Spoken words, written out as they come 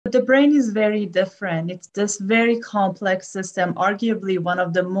The brain is very different. It's this very complex system, arguably one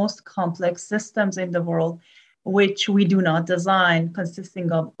of the most complex systems in the world, which we do not design,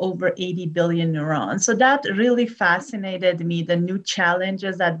 consisting of over 80 billion neurons. So that really fascinated me, the new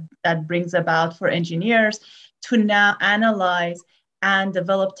challenges that brings about for engineers to now analyze and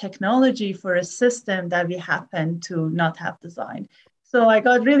develop technology for a system that we happen to not have designed. So I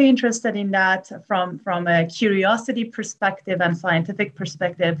got really interested in that from a curiosity perspective and scientific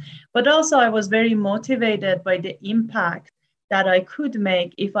perspective, but also I was very motivated by the impact that I could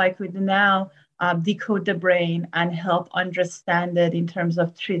make if I could now decode the brain and help understand it in terms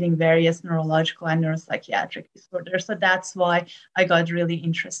of treating various neurological and neuropsychiatric disorders. So that's why I got really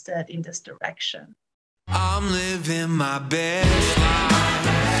interested in this direction. I'm living my best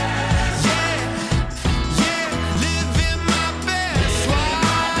life.